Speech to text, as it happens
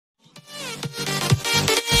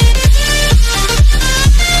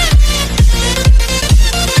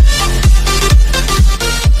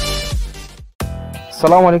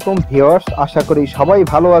আসসালামু আলাইকুম ভিউয়ার্স, আশা করি সবাই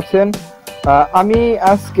ভালো আছেন। আমি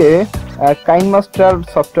আজকে কাইনমাস্টার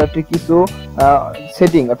সফটওয়্যারটির কিছু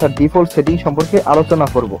সেটিং অর্থাৎ ডিফল্ট সেটিং সম্পর্কে আলোচনা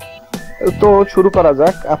করব। তো শুরু করা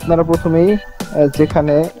যাক। আপনারা প্রথমেই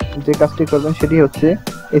যেখানে যে কাজটি করবেন সেটি হচ্ছে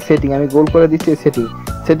এই সেটিং। আমি গোল করে দিচ্ছি এই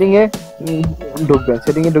সেটিংয়ে ঢুকবেন।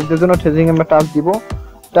 সেটিংয়ে ঢুকতে জন্য সেটিংয়ে আমরা টাচ দিব।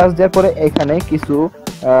 টাচ দেওয়ার পরে এখানে কিছু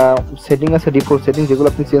সেটিং আছে, ডিফল্ট সেটিং, যেগুলো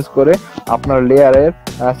আপনি চেঞ্জ করে আপনার লেয়ারের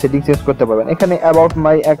সেটিং চেঞ্জ করতে পারবেন। এখানে about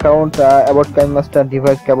my account, about KineMaster,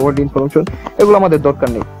 device capability information, এগুলো আমাদের দরকার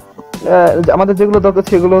নেই। আমাদের যেগুলো দরকার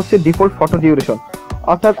সেগুলো হচ্ছে ডিফল্ট ফটো ডিউরেশন,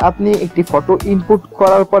 অর্থাৎ আপনি একটি ফটো ইনপুট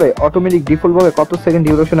করার পরে অটোমেটিক ডিফল্ট ভাবে কত সেকেন্ড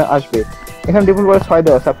ডিউরেশনে আসবে। এখানে ডিফল্ট ভাবে 6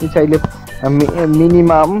 দেওয়া আছে, আপনি চাইলে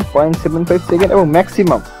মিনিমাম 0.75 সেকেন্ড এবং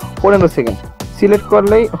ম্যাক্সিমাম 15 সেকেন্ড সিলেক্ট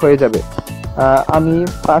করলেই হয়ে যাবে। আমি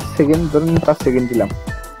 5 সেকেন্ড, ধরুন 5 সেকেন্ড দিলাম।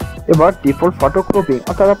 এবার ডিফল্ট ফটো ক্রপিং,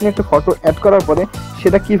 অর্থাৎ আপনি একটা ফটো অ্যাড করার পরে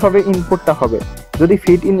সেটা কিভাবে ইনপুটটা হবে। যদি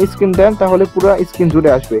ফিট ইন স্ক্রিন দেন তাহলে পুরো স্ক্রিন জুড়ে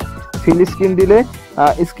আসবে। ফিল স্ক্রিন দিলে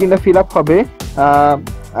স্ক্রিনটা ফিল আপ হবে।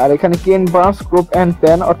 আর এখানে কেন বার্স ক্রপ অ্যান্ড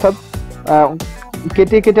প্যান, অর্থাৎ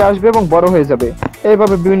কেটে কেটে আসবে এবং বড় হয়ে যাবে।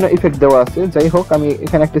 এইভাবে বিভিন্ন ইফেক্ট দেওয়া আছে। যাই হোক, আমি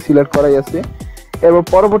এখানে একটা সিলেক্ট করাই আছে। এবার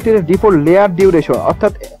পরবর্তীতে ডিফল্ট লেয়ার ডিউরেশন,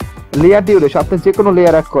 অর্থাৎ লেয়ার ডিউরেশন আপনি যে কোনো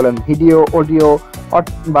লেয়ার অ্যাড করেন, ভিডিও, অডিও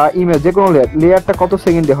বা ইমেজ, যে কোনো লেয়ারটা কত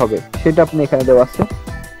সেকেন্ডে হবে সেটা আপনি এখানে দেওয়া আছে।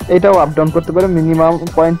 এটাও আপ ডাউন করতে পারেন, মিনিমাম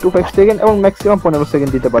 0.25 সেকেন্ড এবং ম্যাক্সিমাম 15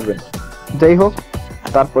 সেকেন্ড দিতে পারবেন। যাই হোক,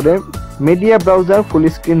 তারপরে media browser full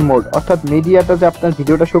screen mode, অর্থাৎ মিডিয়াটা যে আপনার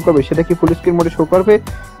ভিডিওটা শো করবে সেটা কি ফুল স্ক্রিন মোডে শো করবে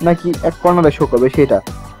নাকি এক কর্নারে শো করবে, সেটা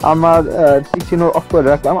আমার টিক চিহ্ন অফ করে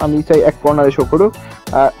রাখলাম। আমি চাই এক কর্নারে শো করুক।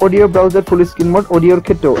 Audio browser full screen mode, অডিওর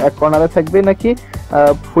ক্ষেত্রেও এক কর্নারে থাকবে নাকি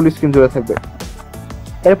ফুল স্ক্রিন জুড়ে থাকবে।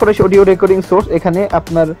 এরপরে অডিও রেকর্ডিং সোর্স, এখানে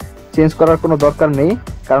আপনার চেঞ্জ করার কোনো দরকার নেই,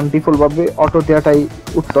 কারণ ডিফল্টভাবে অটো দেওয়াটাই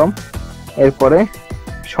উত্তম। এরপরে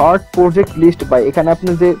শর্ট প্রজেক্ট লিস্ট বাই, এখানে আপনি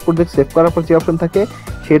যে প্রজেক্ট সেভ করার পর যে অপশন থাকে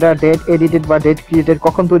সেটা ডেট এডিটেড বা ডেট ক্রিয়েটেড,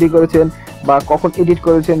 কখন তৈরি করেছেন বা কখন এডিট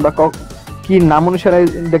করেছেন বা কি নাম অনুসারে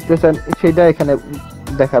দেখতে চান সেটা এখানে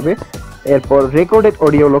দেখাবে। এরপর রেকর্ডেড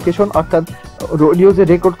অডিও লোকেশন, অর্থাৎ অডিও যে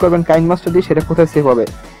রেকর্ড করবেন কাইনমাস্টার দিয়ে সেটা কোথায় সেভ হবে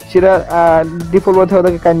সেটা ডিফল্ট মধ্যে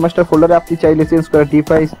থাকে কাইনমাস্টার ফোল্ডারে। আপনি চাইলে চেঞ্জ করে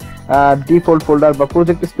ডিভাইস ডিফল্ট ফোল্ডার বা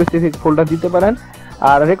প্রজেক্ট স্পেসিফিক ফোল্ডার দিতে পারেন।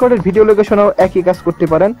 আর রেকর্ডেড ভিডিও লোকেশনও একই কাজ করতে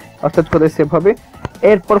পারেন, অর্থাৎ কোথায় সেভ হবে।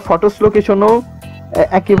 এরপর ফটোস লোকেশনও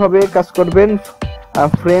একইভাবে কাজ করবেন,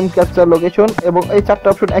 ফ্রেম ক্যাপচার লোকেশন, এবং এই 4টা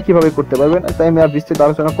অপশন একইভাবে করতে পারবেন। তাই আমি আর বিস্তারিত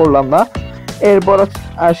আলোচনা করলাম না। এরপর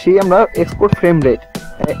আসি আমরা এক্সপোর্ট ফ্রেম রেট।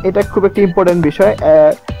 এটা খুব একটি ইম্পর্টেন্ট বিষয়।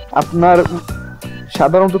 আপনার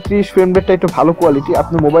সাধারণত 30 ফ্রেম রেটটা একটু ভালো কোয়ালিটি।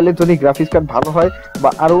 আপনার মোবাইলের যদি গ্রাফিক্স কার্ড ভালো হয় বা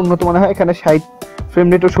আরো উন্নত মনে হয়, এখানে 60 ফ্রেম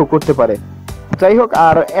রেটও শো করতে পারে। যাই হোক,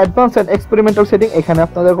 আর অ্যাডভান্স এন্ড এক্সপেরিমেন্টাল সেটিং, এখানে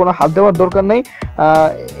আপনাদের কোনো হাত দেওয়ার দরকার নেই,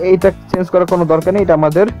 এইটা চেঞ্জ করার কোনো দরকার নেই, এটা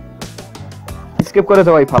আমাদের স্কিপ করে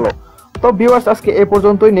দেওয়াই ভালো। তো ভিউয়ার্স, আজকে এই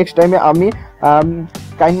পর্যন্তই। নেক্সট টাইমে আমি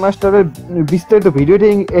কাইনমাস্টারের বিস্তারিত ভিডিও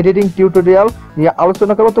এডিটিং টিউটোরিয়াল নিয়ে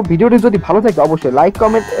আলোচনা করবো। তো ভিডিওটি যদি ভালো থাকে অবশ্যই লাইক,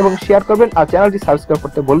 কমেন্ট এবং শেয়ার করবেন, আর চ্যানেলটি সাবস্ক্রাইব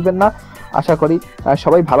করতে ভুলবেন না। আশা করি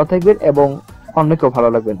সবাই ভালো থাকবেন এবং অন্যকেও ভালো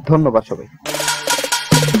লাগবেন। ধন্যবাদ সবাই।